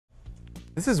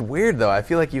This is weird, though. I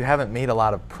feel like you haven't made a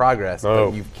lot of progress,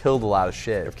 but you've killed a lot of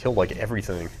shit. I've killed, like,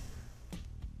 everything.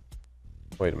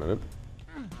 Wait a minute.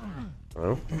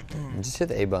 Oh. Just hit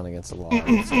the A button against the wall.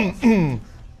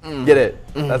 Get it?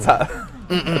 That's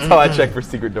how I check for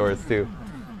secret doors, too.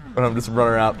 When I'm just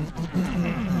running around.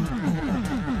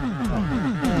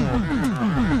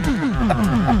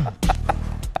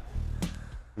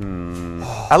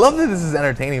 I love that this is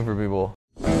entertaining for people.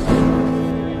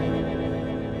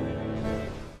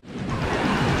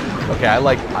 Okay, I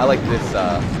like this.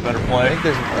 Better play. I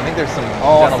think there's some.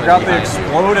 Oh, I forgot they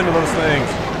explode into those things.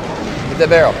 Hit that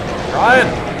barrel. Ryan!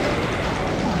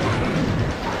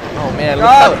 Oh man!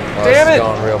 God damn it's it!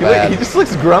 going real bad. He just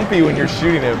looks grumpy when you're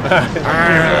shooting him. Get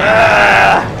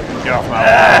off my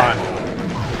lawn.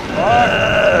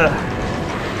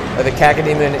 The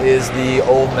Cacodemon is the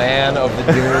old man of the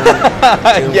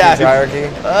Doom hierarchy.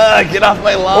 Get off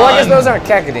my lawn! Well, I guess those aren't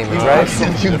Cacodemons, right?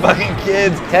 You fucking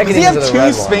kids. Does he Cacodemons have are the two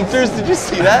red sphincters? Did you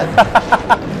see that?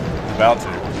 About to.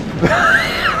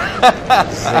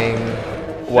 Zing.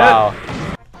 Wow.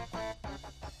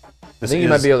 I think you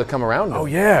might be able to come around him. Oh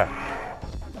yeah.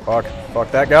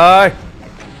 Fuck that guy.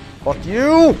 Fuck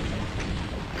you.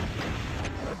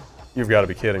 You've got to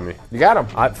be kidding me. You got him.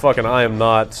 I am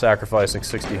not sacrificing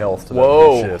 60 health to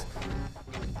that shit.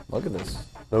 Look at this.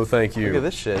 No, thank you. Look at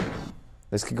this shit.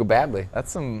 This could go badly.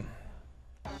 That's some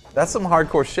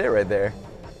hardcore shit right there.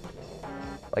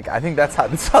 Like, I think this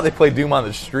is how they play Doom on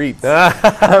the streets.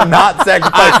 I'm not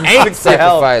sacrificing 60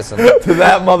 health to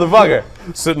that motherfucker.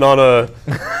 Sitting on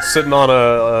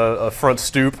a front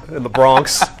stoop in the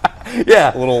Bronx.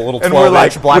 Yeah. A little 12-inch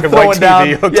like, black and white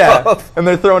TV hooked up. And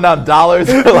they're throwing down dollars.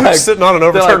 Like, sitting on an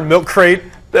overturned milk crate.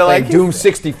 They're like, Doom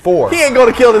 64. He ain't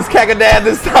gonna kill this Cacodad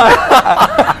this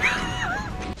time.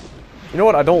 You know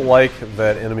what? I don't like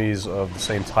that enemies of the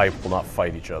same type will not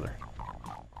fight each other.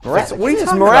 What are you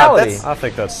talking morality? about? I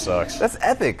think that sucks. That's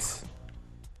ethics.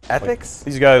 Ethics? Like,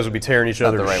 these guys would be tearing each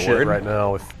other to right shit word. right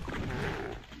now.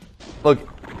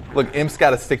 Look, imps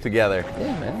gotta stick together.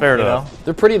 Yeah, man. Fair enough.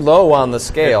 They're pretty low on the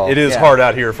scale. It is hard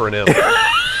out here for an imp.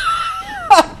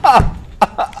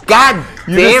 God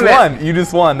damn it! You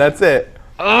just won. That's it.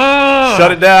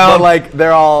 Shut it down. But like,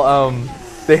 they're all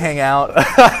they hang out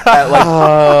at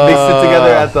like they sit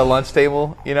together at the lunch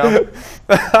table, you know,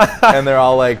 and they're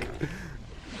all like.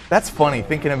 That's funny,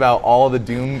 thinking about all the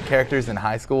Doom characters in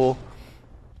high school.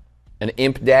 An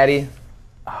imp daddy.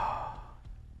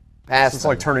 It's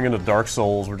like turning into Dark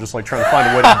Souls. We're just like trying to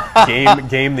find a way to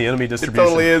game the enemy distribution. It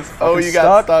totally is. Oh, you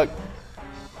got stuck.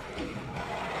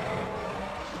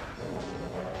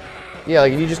 Yeah,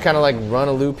 like if you just kind of like run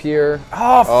a loop here.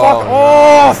 Oh, fuck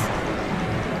off!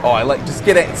 Oh, I like just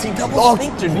get it. See, double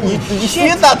sphincter. You see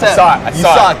it? I saw it. You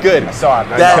saw it. Good. I saw it.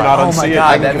 Oh my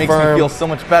god, that makes me feel so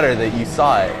much better that you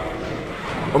saw it.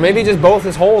 Or maybe just both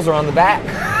his holes are on the back.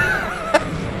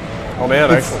 Oh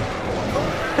man, actually,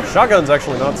 shotgun's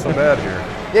actually not so bad here.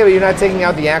 Yeah, but you're not taking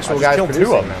out the actual guys killed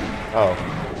producing two of them. Oh.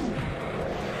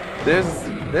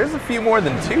 There's a few more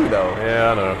than two though.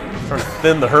 Yeah, I know. I'm trying to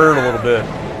thin the herd a little bit.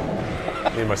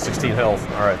 Need my 16 health.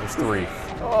 All right, there's 3.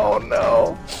 Oh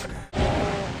no.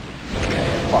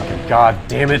 Fucking god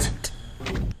damn it.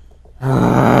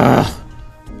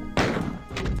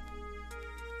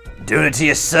 Doing it to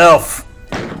yourself.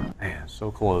 Man,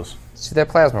 so close. See that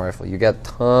plasma rifle? You got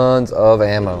tons of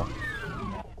ammo.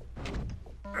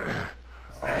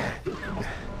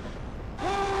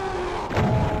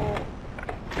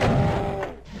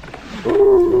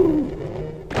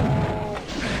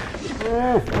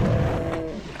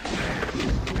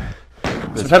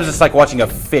 Sometimes it's like watching a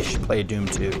fish play Doom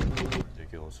 2.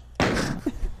 Ridiculous.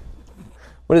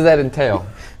 What does that entail?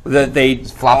 That they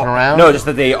flopping around? No, just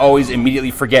that they always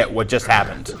immediately forget what just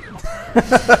happened.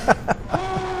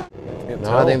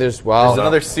 No, I think there's There's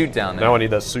another suit down there. Now I need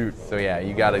that suit. So yeah,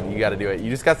 you gotta do it. You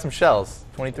just got some shells.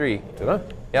 23. Did I?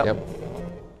 Yep.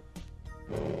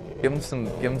 Give him some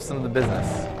of the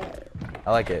business.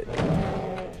 I like it.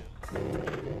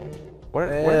 What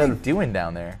are they doing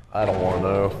down there? I don't want to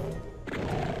know.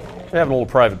 Having a little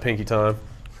private pinky time.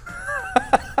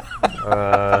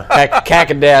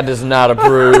 Cacodad does not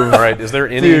approve. All right, is there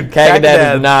any? Dude, Cacodad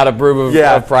does not approve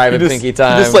of private pinky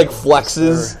time. He just like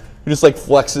flexes. He just like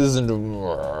flexes and.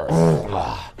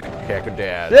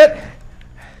 Cacodad.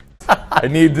 I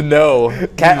need to know.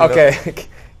 Okay.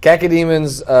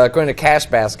 Cacodemons, according to Cash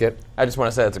Basket, I just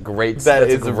want to say that's a great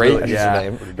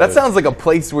username. That sounds like a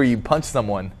place where you punch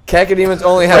someone. Cacodemons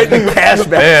only have the cash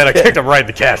basket. Man, I kicked him right in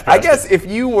the cash basket. I guess if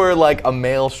you were like a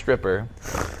male stripper,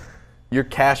 your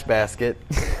cash basket,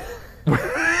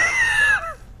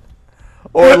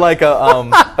 or like a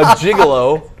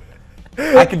gigolo,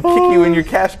 I could kick you in your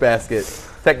cash basket,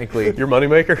 technically. Your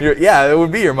moneymaker? Yeah, it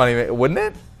would be your money, wouldn't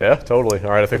it? Yeah, totally. All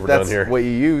right, I think we're done here. That's what you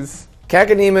use.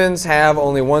 Cacodemons have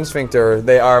only one sphincter.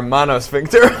 They are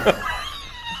monosphincter.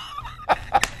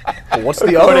 What's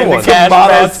the other one? It's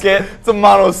a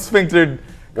monosphinctered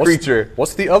creature.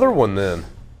 What's the other one then?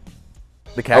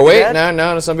 The Cacodad? Oh wait,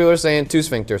 no. Some people are saying 2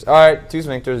 sphincters. All right, 2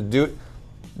 sphincters.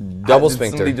 Double Did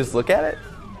sphincter. somebody just look at it?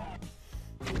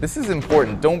 This is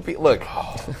important. Don't be look.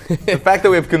 The fact that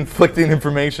we have conflicting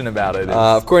information about it.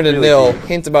 According to really Nil, cool.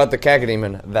 hint about the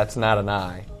cacodemon. That's not an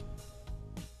eye.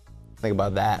 Think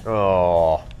about that.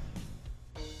 Oh.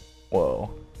 Whoa.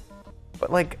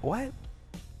 But like, what?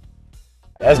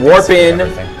 Warp in,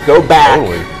 go back.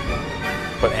 Totally.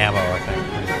 Put ammo, I think.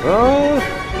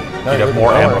 You'd have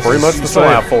more ammo. Pretty much the Still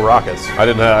same. have full rockets. I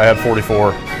didn't have, I had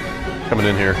 44 coming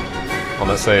in here on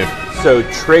that save. So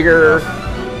trigger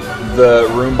the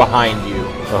room behind you.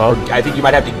 Uh-huh. I think you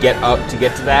might have to get up to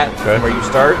get to that Okay. from where you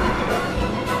start.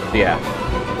 Yeah.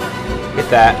 Hit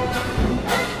that.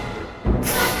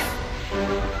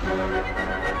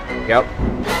 Yep.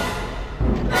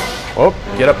 Oh,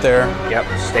 Get up there. Yep.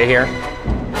 Stay here.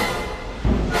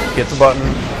 Hit the button.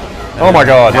 oh my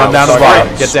God. Run down to the Sprint.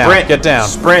 bottom. Get down. Sprint. Get down.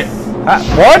 Sprint.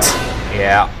 What?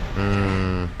 Yeah.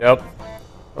 Yep.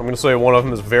 I'm going to say one of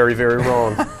them is very, very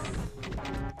wrong.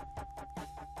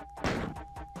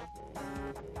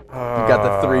 You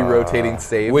got the 3 rotating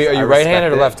saves. Wait, are I you respect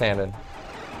right-handed or it. left-handed?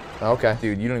 Okay.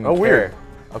 Dude, you don't even Oh, care. weird.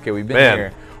 Okay, we've been Man.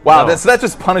 here. Wow, No. so that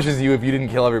just punishes you if you didn't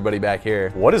kill everybody back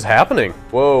here. What is happening?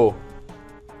 Whoa.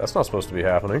 That's not supposed to be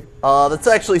happening. That's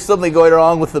actually something going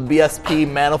wrong with the BSP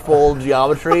manifold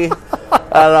geometry. Look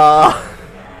at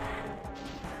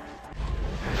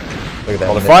that.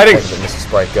 Oh, they're fighting. Look at Mr.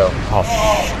 Sprite go.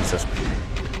 Oh, Jesus.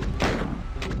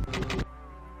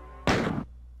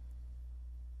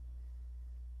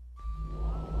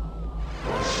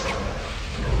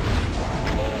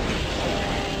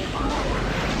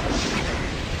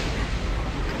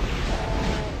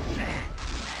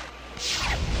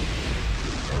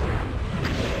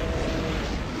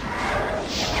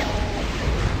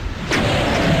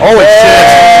 Holy shit!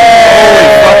 Holy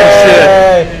fucking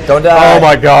shit! Don't die. Oh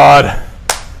my God!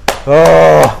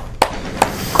 Oh!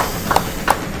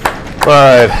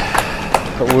 Right.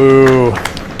 Woo!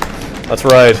 That's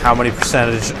right. How many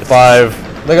percentage?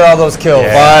 5. Look at all those kills.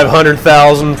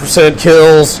 500,000%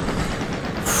 kills.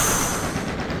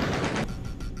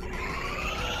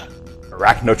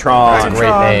 Arachnotron. That's a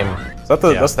great name. Is that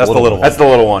the? Yeah, that's the little one. That's the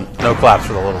little one. No claps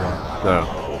for the little one.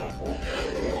 No.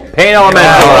 Pain Elemental.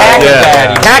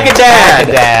 Yeah. Cacodad.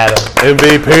 Dad.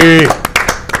 MVP.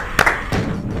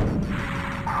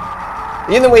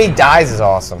 Even the way he dies is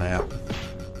awesome. Yeah.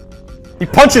 He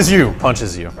punches you.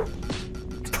 Punches you.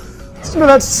 Listen to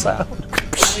that sound.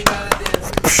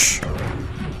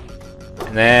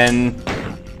 And then.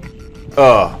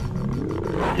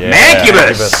 Yeah.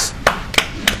 Mancubus.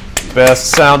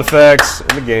 Best sound effects in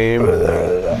the game.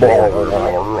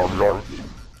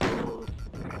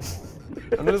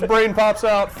 And then his brain pops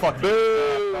out. Fuck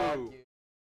you.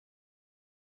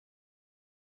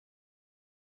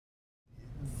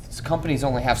 These companies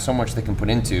only have so much they can put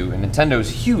into, and Nintendo's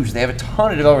huge. They have a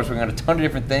ton of developers working on a ton of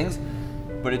different things,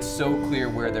 but it's so clear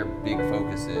where their big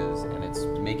focus is, and it's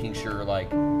making sure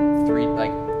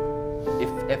if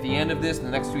at the end of this, in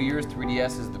the next 2 years,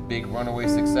 3DS is the big runaway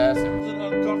success. It's an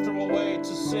uncomfortable way to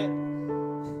sit.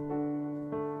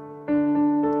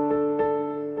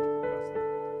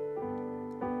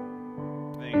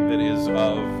 That is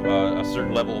of a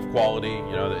certain level of quality.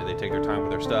 You know, they take their time with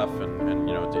their stuff, and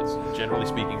you know, it's generally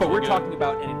speaking. But really we're good. talking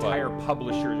about an entire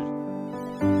publisher.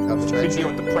 Should Deal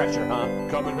with the pressure, huh?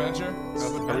 Cub Adventure?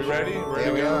 Are we ready?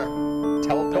 Ready to go?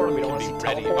 Teleport. We don't want to Be see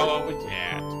ready. teleport. Oh,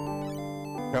 yeah.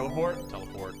 Teleport?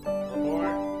 Teleport.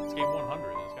 Teleport? It's game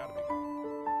 100.